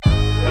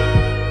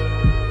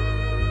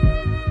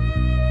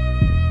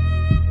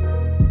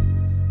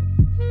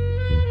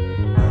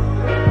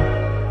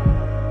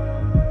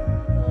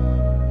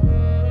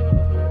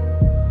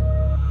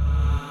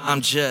I'm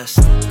just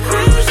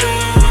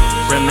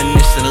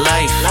reminiscing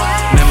life.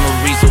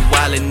 Memories are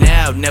wildin'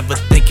 out, never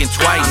thinking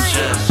twice. I'm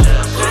just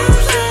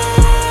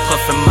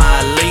puffin'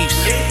 my leaves,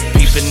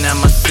 peeping at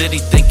my city,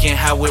 thinking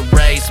how it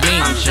raised me.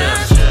 I'm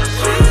just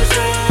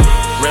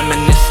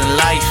reminiscing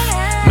life.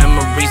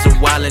 Memories are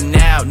wildin'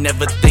 out,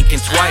 never thinking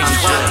twice.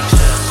 I'm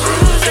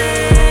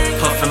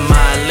just puffin'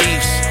 my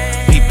leaves,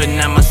 peeping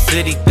at my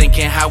city,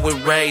 thinking how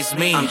it raised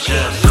me. I'm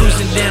just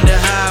cruising down the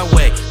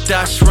highway,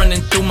 thoughts running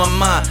through my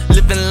mind,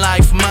 living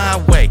life my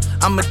way.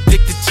 I'm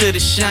addicted to the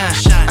shine,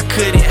 I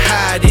couldn't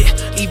hide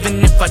it,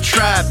 even if I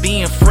tried.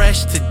 Being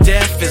fresh to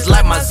death is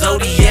like my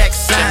zodiac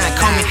sign.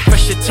 Call me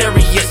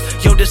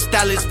Freshitarius, yo, the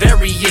style is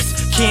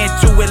various. Can't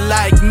do it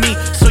like me,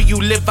 so you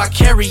live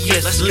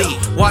vicariously.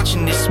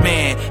 Watching this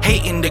man,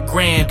 hating the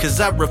gram, cause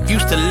I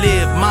refuse to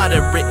live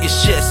moderate.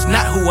 It's just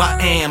not who I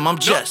am, I'm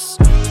just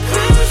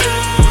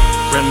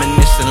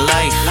reminiscing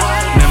life.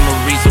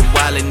 Memories are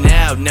wildin'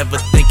 out, never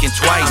thinking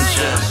twice. I'm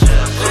just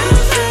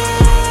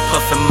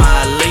puffin'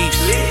 my leaves,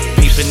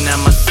 peeping at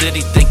my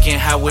city, thinking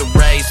how it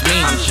raised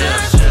me. I'm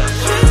just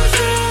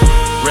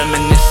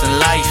reminiscing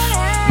life.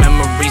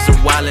 Memories are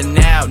wildin'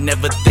 out,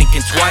 never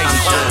thinking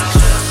twice. I'm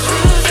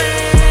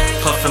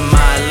just puffin'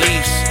 my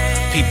leaves,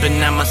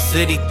 peeping at my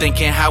city,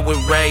 thinking how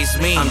it raised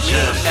me. I'm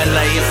just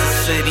LA is the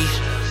city,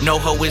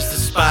 NoHo is the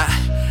spot.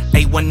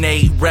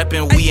 818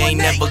 reppin', we ain't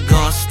never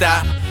gonna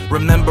stop.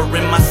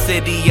 Remembering my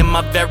city in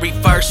my very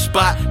first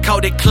spot.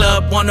 Called it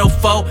Club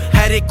 104,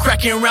 had it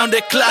cracking round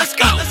the clock.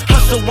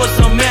 Hustle was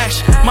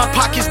unmatched, my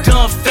pockets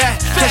done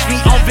fat. Catch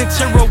me on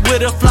Ventura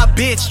with a fly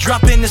bitch,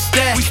 dropping the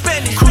stack.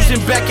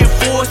 Cruising back and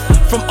forth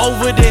from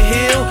over the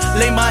hill.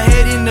 Lay my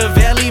head in the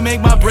valley,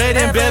 make my bread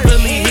in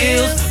Beverly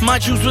Hills. My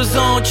juice was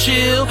on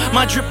chill,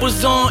 my drip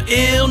was on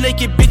ill.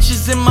 Naked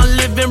bitches in my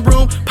living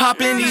room,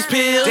 popping these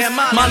pills.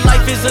 My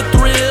life is a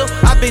thrill,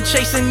 I've been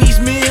chasing these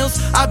meals.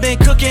 I've been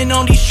cooking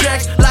on these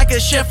tracks like a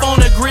chef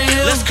on a grill.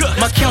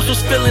 My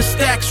counsel's filling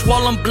stacks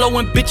while I'm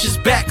blowing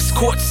bitches' backs.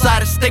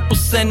 Courtside at Staples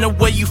Center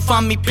where you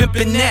find me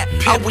pimping at.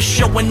 I was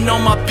showing all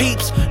my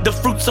peeps the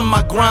fruits of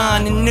my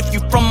grind. And if you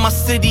from my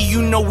city,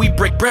 you know we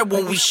break bread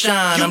when we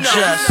shine. I'm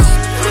just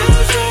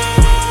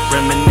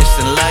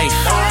reminiscing life.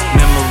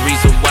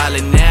 Memories are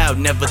wildin' out,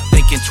 never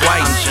thinking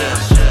twice. I'm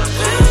just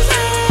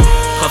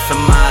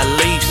puffin' my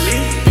leaves,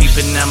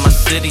 peeping at my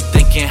city,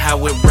 thinking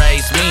how it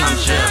raised me. I'm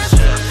just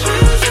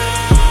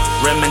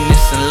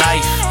reminiscing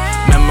life.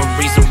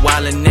 Memories are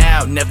wildin'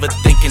 out, never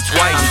thinking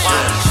twice.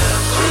 I'm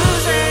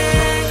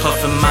just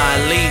puffin' my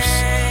leaves,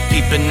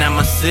 peeping at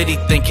my city,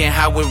 thinking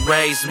how it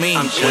raised me.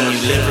 When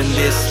you living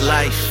this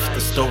life, the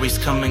stories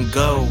come and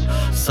go.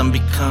 Some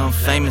become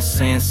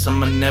famous and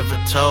some are never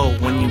told.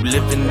 When you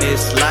living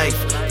this life,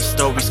 the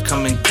stories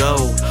come and go.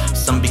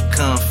 Some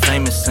become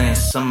famous and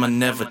some are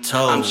never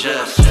told. I'm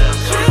just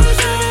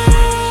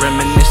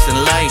reminiscing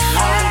life.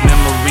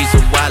 Memories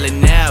are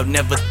wildin' out,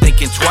 never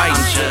thinking twice.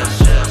 I'm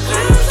just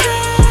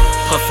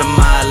puffin'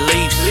 my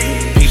leaves,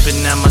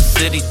 peeping at my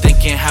city,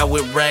 thinking how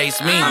it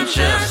raised me. I'm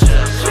just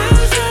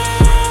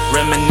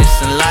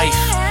reminiscing life.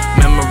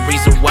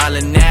 Memories are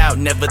wildin' out,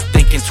 never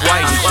thinking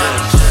twice.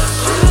 I'm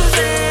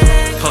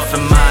just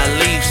puffin' my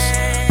leaves,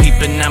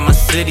 peeping at my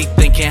city,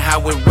 thinking how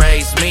it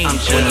raised me.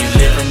 When you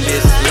living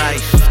this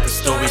life, the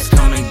stories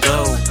come and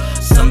go.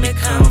 Some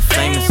become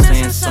famous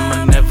and some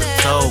are never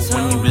told.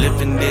 When you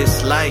living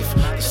this life,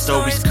 the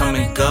stories come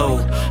and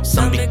go.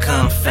 Some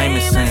become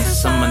famous and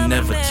some are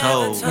never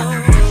told. When you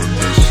living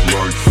this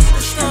life,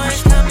 the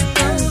stories